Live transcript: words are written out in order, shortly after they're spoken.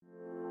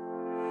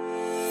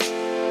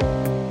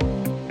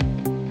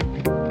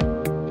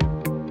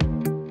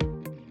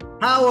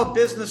How a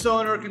business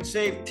owner can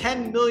save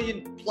 10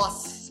 million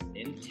plus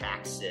in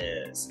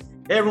taxes.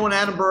 Hey everyone,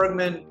 Adam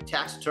Bergman,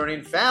 tax attorney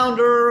and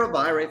founder of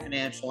IRA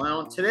Financial. Now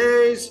on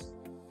today's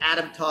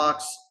Adam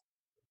Talks,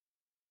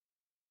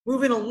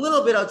 moving a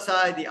little bit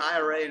outside the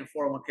IRA and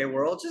 401k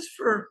world, just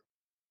for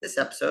this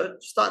episode.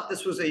 Just thought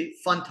this was a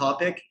fun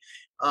topic.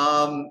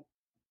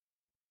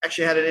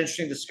 Actually had an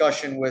interesting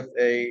discussion with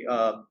a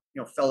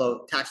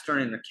fellow tax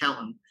attorney and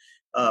accountant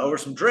over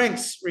some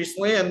drinks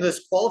recently, and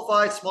this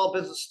qualified small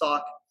business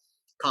stock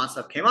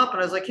concept came up,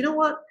 and I was like, you know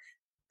what?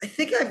 I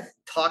think I've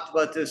talked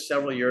about this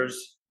several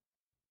years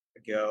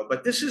ago,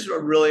 but this is a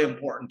really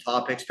important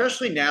topic,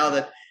 especially now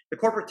that the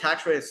corporate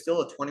tax rate is still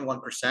at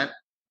 21%.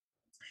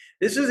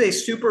 This is a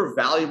super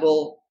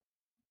valuable,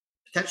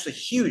 potentially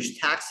huge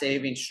tax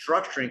saving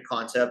structuring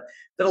concept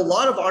that a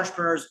lot of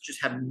entrepreneurs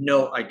just have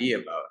no idea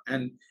about.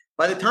 And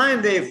by the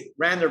time they've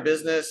ran their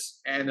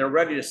business and they're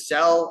ready to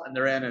sell and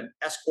they're in an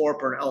S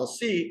Corp or an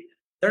LLC,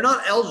 they're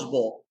not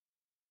eligible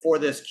for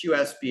this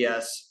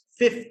QSBS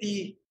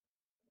 $50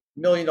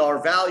 million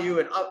value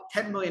and up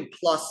 10 million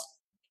plus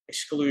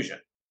exclusion.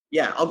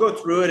 Yeah, I'll go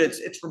through it.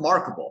 It's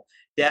remarkable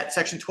that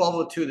Section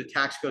 1202 of the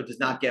tax code does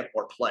not get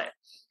more play.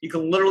 You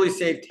can literally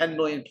save 10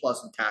 million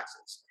plus in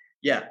taxes.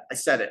 Yeah, I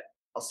said it.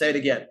 I'll say it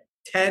again.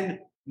 10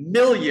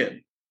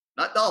 million,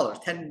 not dollars,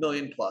 10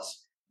 million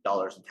plus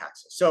dollars in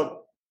taxes.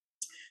 So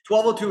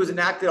 1202 was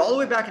enacted all the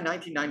way back in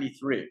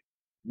 1993,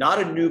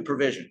 not a new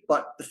provision.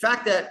 But the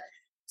fact that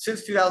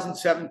since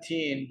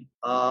 2017,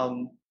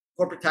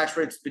 corporate tax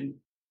rate's been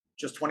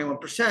just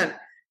 21%,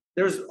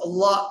 there's a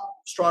lot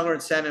stronger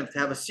incentive to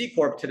have a C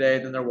Corp today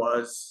than there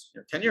was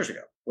 10 years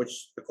ago,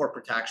 which the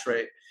corporate tax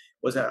rate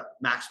was at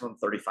maximum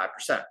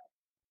 35%.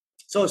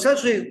 So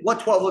essentially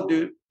what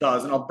 1202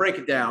 does, and I'll break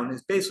it down,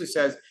 is basically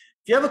says, if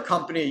you have a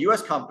company, a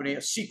US company,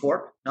 a C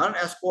Corp, not an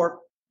S Corp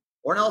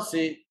or an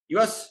LC,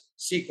 US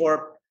C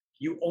Corp,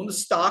 you own the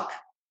stock,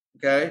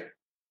 okay?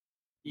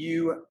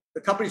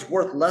 The company's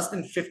worth less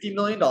than $50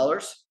 million,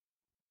 okay?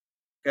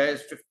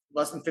 It's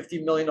less than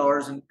 $50 million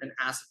in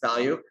asset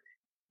value,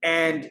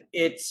 and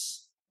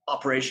it's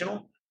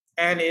operational,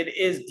 and it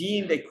is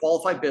deemed a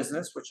qualified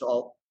business, which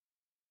I'll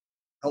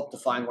help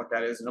define what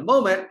that is in a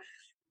moment.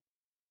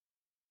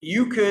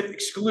 You could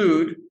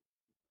exclude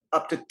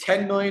up to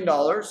 $10 million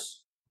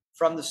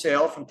from the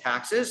sale from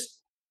taxes,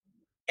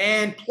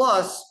 and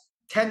plus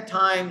 10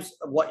 times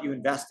of what you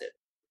invested.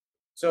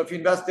 So if you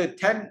invested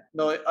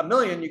a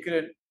million, you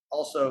could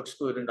also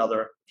exclude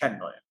another 10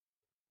 million.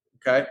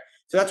 Okay,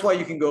 so that's why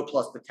you can go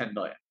plus the 10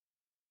 million.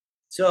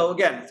 So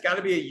again, it's got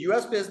to be a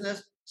U.S.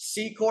 business,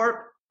 C Corp,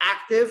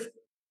 active,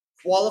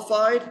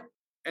 qualified,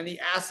 and the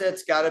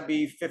assets got to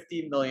be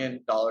 $50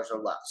 million or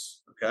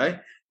less. Okay,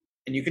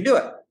 and you can do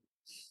it.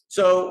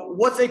 So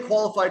what's a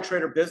qualified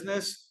trader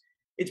business?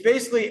 It's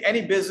basically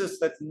any business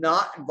that's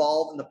not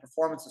involved in the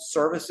performance of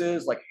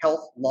services like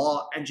health,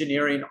 law,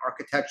 engineering,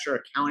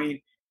 architecture, accounting,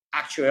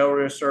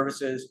 actuarial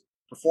services,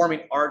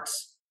 performing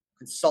arts,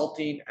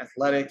 consulting,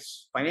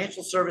 athletics,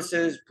 financial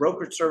services,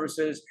 brokerage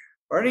services,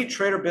 or any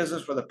trader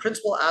business where the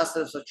principal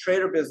asset of a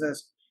trader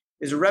business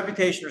is a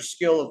reputation or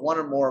skill of one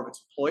or more of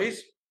its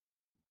employees.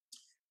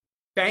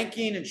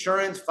 Banking,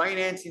 insurance,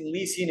 financing,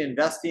 leasing,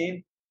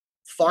 investing,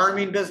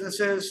 farming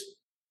businesses,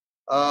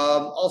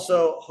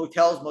 also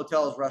hotels,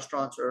 motels,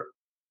 restaurants, or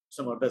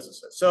similar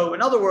businesses. So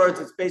in other words,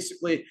 it's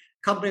basically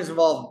companies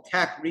involved in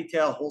tech,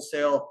 retail,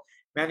 wholesale,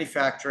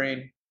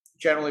 manufacturing,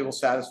 generally will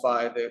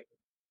satisfy the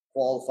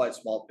qualified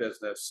small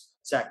business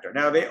sector.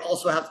 Now, they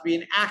also have to be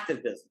an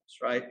active business,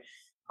 right?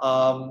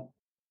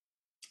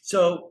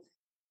 So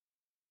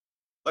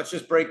let's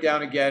just break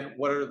down again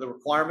what are the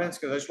requirements,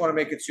 because I just want to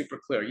make it super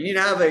clear. You need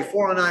to have a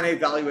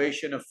 409A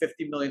valuation of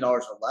 $50 million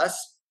or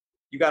less.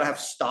 You got to have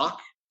stock.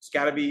 It's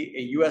got to be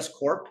a U.S.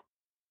 Corp.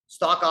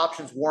 Stock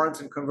options, warrants,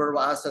 and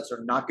convertible assets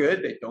are not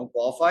good. They don't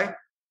qualify.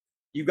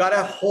 You got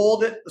to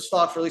hold the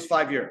stock for at least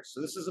 5 years.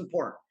 So this is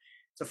important.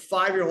 It's a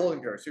 5-year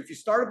holding period. So if you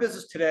start a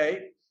business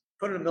today,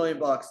 put in $1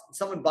 million, and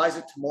someone buys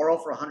it tomorrow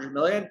for $100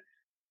 million,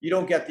 you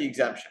don't get the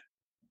exemption.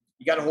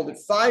 You got to hold it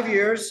 5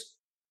 years.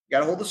 You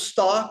got to hold the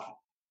stock.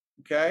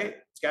 Okay,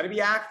 it's got to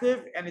be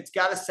active, and it's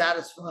got to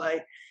satisfy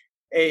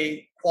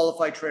a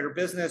qualified trader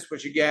business,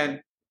 which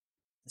again,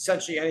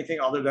 essentially anything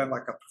other than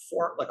like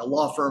a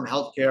law firm,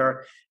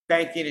 healthcare,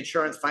 banking,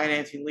 insurance,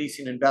 financing,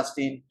 leasing,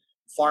 investing,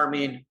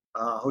 farming,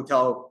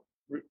 hotel,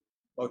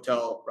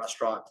 motel,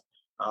 restaurant,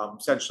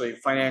 essentially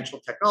financial,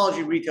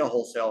 technology, retail,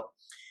 wholesale,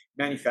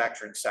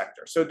 manufacturing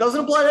sector. So it doesn't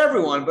apply to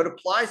everyone, but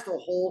applies to a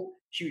whole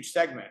huge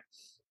segment.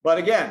 But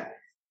again,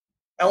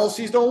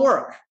 LLCs don't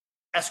work.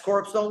 S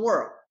Corps don't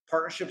work.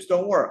 Partnerships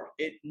don't work.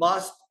 It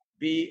must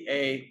be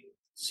a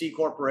C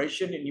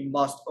corporation, and you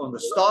must own the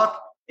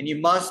stock, and you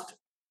must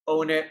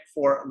own it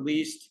for at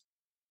least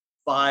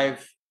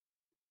 5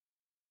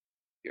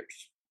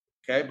 years,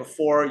 okay,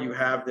 before you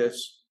have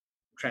this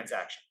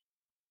transaction.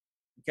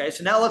 Okay,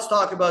 so now let's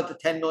talk about the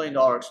 $10 million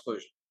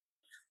exclusion.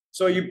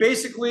 So you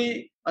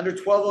basically, under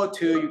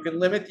 1202, you can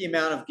limit the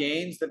amount of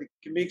gains that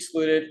can be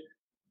excluded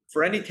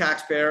for any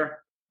taxpayer,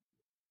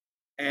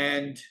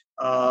 and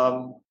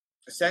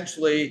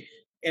essentially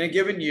in a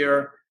given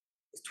year,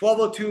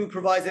 1202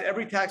 provides that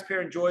every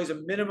taxpayer enjoys a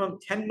minimum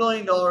 $10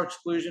 million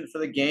exclusion for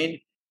the gain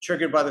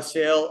triggered by the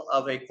sale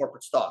of a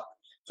corporate stock.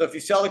 So if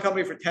you sell the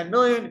company for 10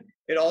 million,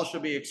 it all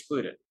should be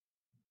excluded.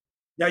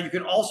 Now you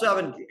can also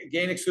have a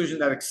gain exclusion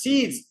that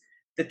exceeds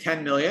the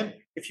 10 million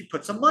if you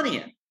put some money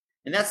in.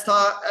 And that's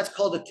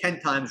called the 10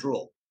 times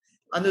rule.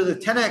 Under the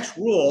 10x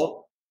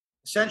rule,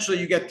 essentially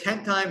you get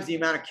 10 times the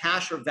amount of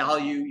cash or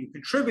value you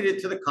contributed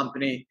to the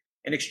company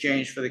in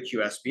exchange for the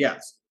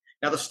QSBS.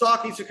 Now the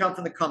stock needs to come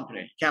from the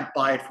company. You can't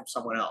buy it from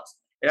someone else.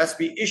 It has to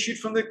be issued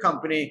from the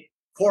company,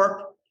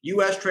 corp,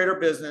 US trade or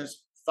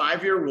business,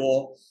 5-year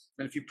rule.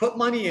 And if you put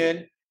money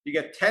in, you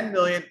get 10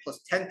 million plus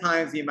 10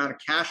 times the amount of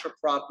cash or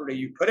property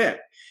you put in.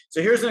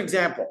 So here's an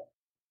example.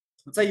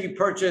 Let's say you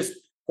purchased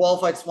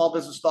qualified small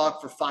business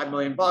stock for $5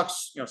 million,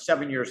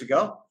 7 years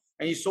ago,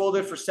 and you sold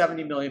it for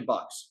 $70 million.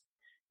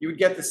 You would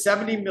get the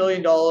 $70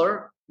 million,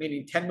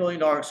 meaning $10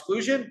 million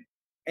exclusion,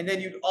 and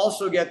then you'd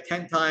also get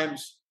 10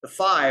 times the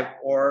 5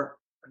 or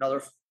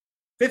another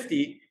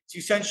 50. So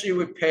essentially you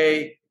would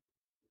pay,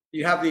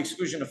 you have the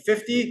exclusion of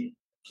 50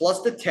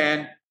 plus the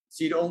 10,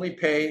 so you'd only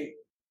pay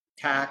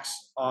tax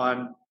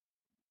on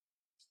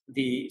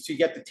so you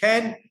get the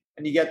 10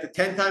 and you get the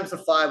 10 times the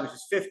 5, which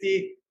is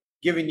 50,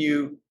 giving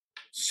you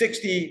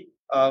 60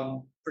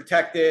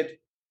 protected.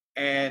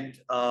 And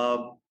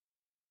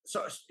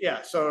so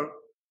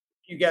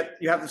you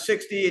have the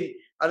 60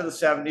 out of the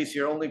 70, so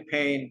you're only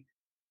paying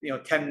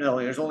 10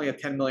 million. There's only a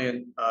 10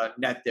 million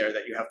net there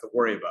that you have to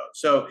worry about.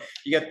 So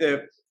you get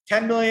the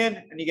 10 million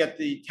and you get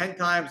the 10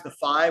 times the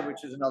 5,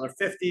 which is another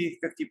 50.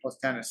 50 plus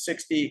 10 is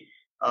 60.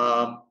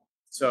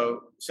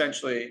 So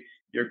essentially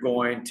you're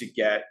going to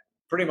get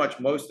pretty much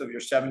most of your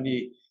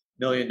 $70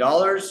 million,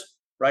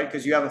 right?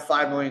 Because you have a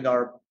 $5 million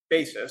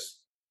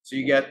basis. So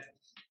you get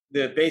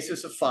the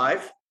basis of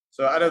 5.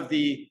 So out of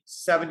the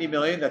 70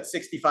 million, that's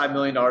 $65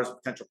 million of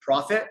potential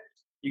profit.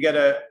 You get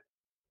a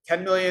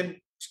 10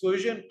 million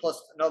exclusion plus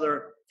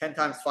another 10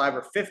 times 5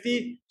 or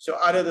 50. So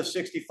out of the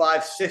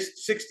 65,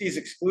 60 is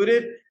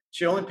excluded.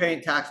 So you're only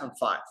paying tax on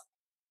 5.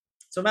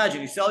 So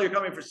imagine you sell your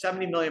company for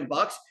 $70 million,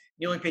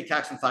 you only pay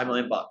tax on $5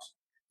 million.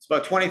 It's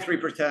about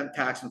 23%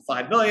 tax on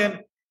 5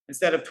 million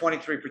instead of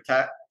 23%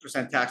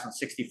 tax on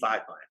 65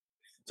 million.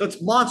 So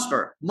it's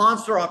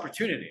monster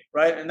opportunity,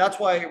 right? And that's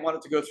why I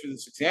wanted to go through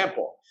this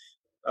example.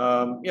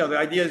 The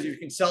idea is you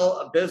can sell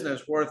a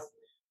business worth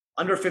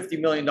under $50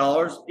 million,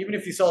 even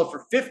if you sell it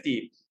for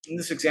 50, in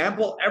this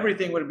example,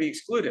 everything would be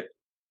excluded,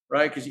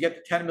 right? Because you get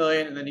the 10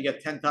 million and then you get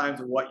 10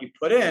 times of what you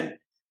put in,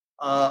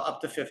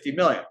 up to 50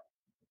 million.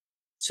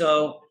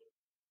 So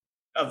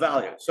of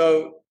value.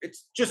 So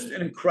it's just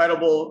an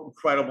incredible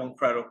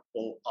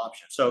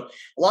option. So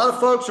a lot of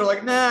folks are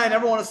like, nah, I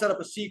never want to set up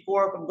a C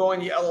Corp. I'm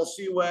going the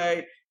LLC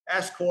way,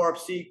 S Corp,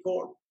 C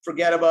Corp,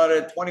 forget about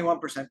it,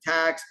 21%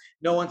 tax.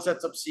 No one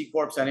sets up C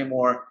Corps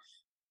anymore.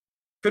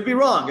 Could be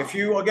wrong. If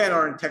you, again,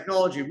 are in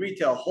technology,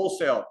 retail,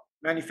 wholesale,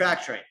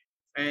 manufacturing,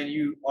 and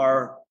you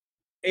are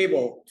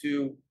able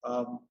to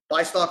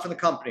buy stock from the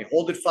company,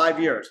 hold it 5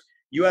 years,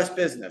 US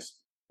business,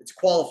 it's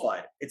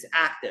qualified, it's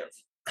active,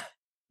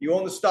 you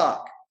own the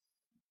stock,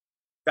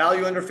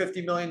 value under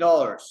 $50 million,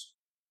 and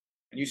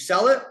you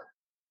sell it,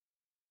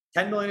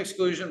 10 million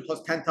exclusion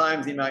plus 10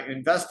 times the amount you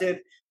invested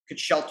could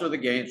shelter the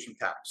gains from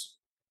tax.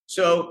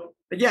 So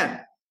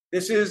again,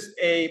 this is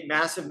a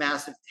massive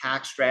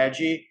tax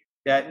strategy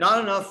that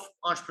not enough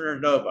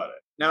entrepreneurs know about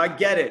it. Now I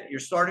get it.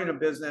 You're starting a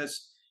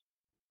business.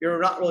 You're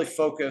not really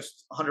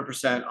focused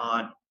 100%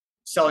 on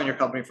selling your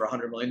company for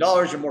 $100 million.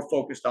 You're more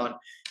focused on,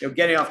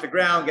 getting off the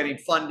ground, getting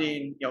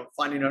funding,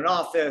 finding an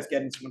office,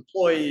 getting some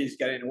employees,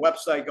 getting a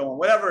website going,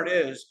 whatever it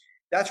is.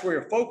 That's where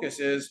your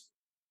focus is.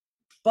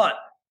 But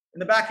in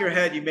the back of your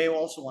head, you may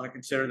also want to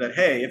consider that,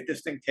 hey, if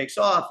this thing takes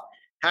off,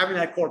 having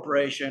that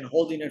corporation,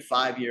 holding it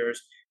 5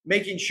 years,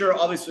 making sure,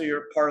 obviously,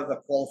 you're part of the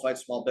qualified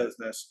small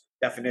business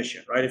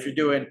definition, right? If you're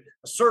doing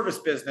a service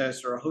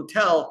business or a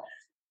hotel,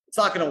 it's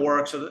not going to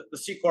work. So the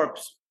C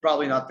Corp's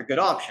probably not the good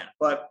option.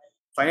 But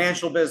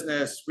financial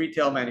business,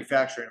 retail,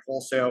 manufacturing,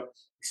 wholesale,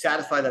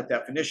 satisfy that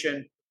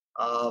definition.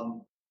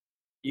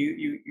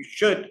 You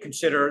should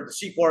consider the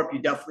C Corp. You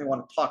definitely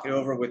want to talk it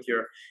over with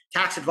your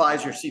tax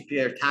advisor,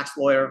 CPA, or tax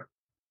lawyer.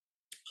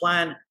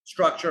 Plan,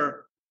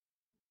 structure.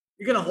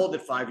 You're going to hold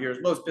it 5 years.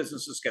 Most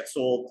businesses get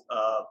sold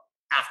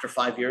after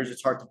 5 years.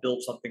 It's hard to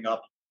build something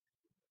up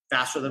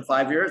faster than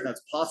 5 years. And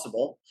that's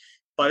possible,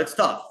 but it's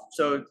tough.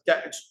 So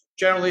it's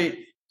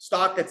generally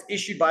stock that's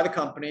issued by the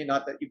company,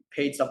 not that you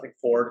paid something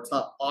for it. It's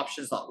not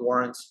options, not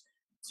warrants.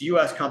 It's a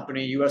U.S.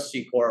 company, U.S.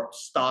 C Corp,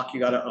 stock you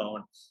got to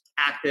own,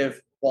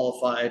 active,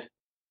 qualified,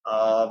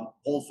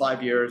 hold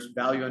 5 years,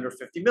 value under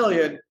 50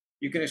 million.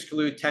 You can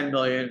exclude 10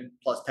 million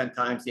plus 10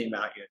 times the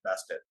amount you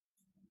invested.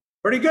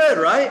 Pretty good,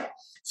 right?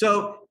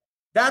 So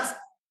that's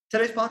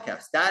today's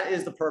podcast. That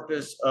is the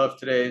purpose of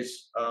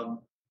today's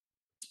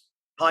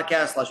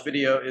podcast /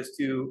 video, is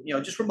to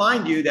just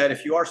remind you that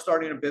if you are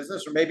starting a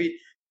business, or maybe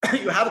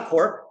you have a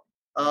corp,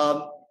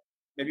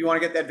 maybe you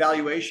want to get that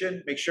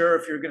valuation. Make sure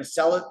if you're going to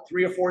sell it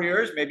 3 or 4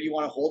 years, maybe you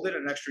want to hold it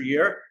an extra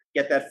year.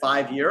 get that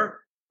 5 year,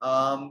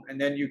 and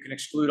then you can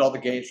exclude all the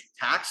gains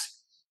from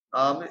tax.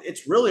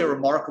 It's really a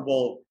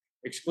remarkable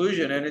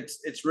exclusion, and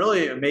it's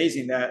really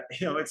amazing that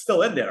it's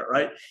still in there,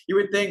 right? You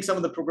would think some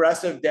of the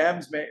progressive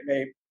Dems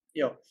may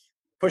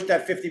push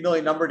that 50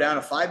 million number down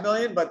to 5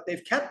 million, but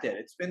they've kept it.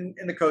 It's been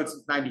in the code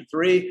since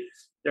 '93.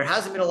 There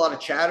hasn't been a lot of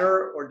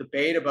chatter or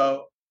debate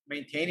about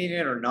maintaining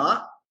it or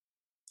not,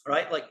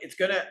 right? Like it's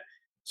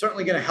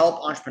certainly gonna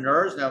help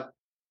entrepreneurs. Now,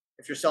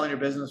 if you're selling your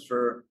business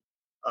for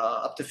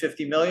up to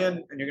 50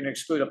 million and you're going to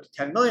exclude up to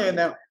 10 million,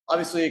 now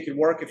obviously it could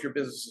work if your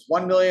business is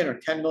 1 million or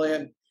 10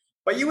 million,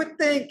 but you would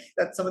think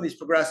that some of these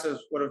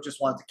progressives would have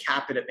just wanted to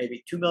cap it at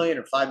maybe 2 million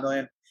or 5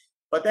 million,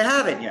 but they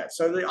haven't yet.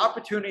 So the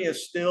opportunity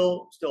is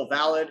still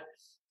valid.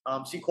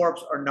 C corps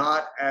are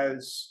not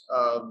as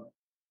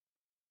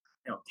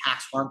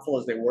tax harmful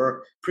as they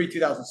were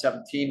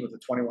pre-2017 with a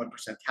 21%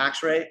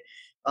 tax rate.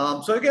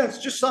 So again, it's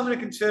just something to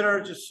consider,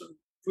 just some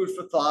food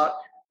for thought.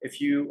 If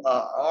you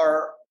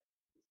are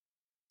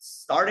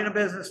starting a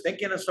business,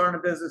 thinking of starting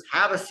a business,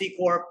 have a C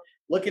corp,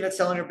 looking at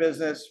selling your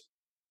business,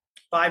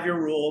 5-year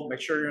rule,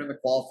 make sure you're in the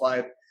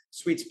qualified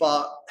sweet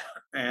spot,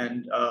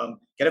 and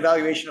get a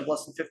valuation of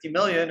less than 50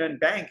 million, and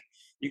bank,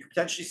 you could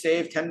potentially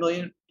save 10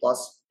 million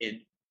plus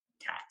in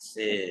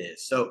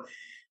taxes. So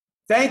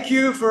thank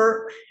you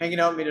for hanging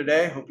out with me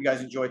today. Hope you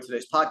guys enjoyed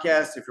today's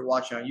podcast. If you're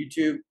watching on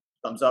YouTube,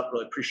 thumbs up,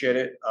 really appreciate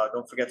it.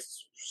 Don't forget to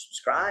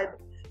subscribe.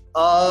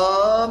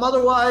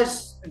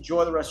 Otherwise,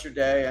 enjoy the rest of your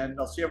day, and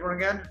I'll see everyone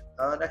again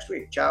next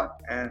week. Ciao,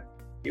 and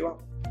be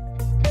well.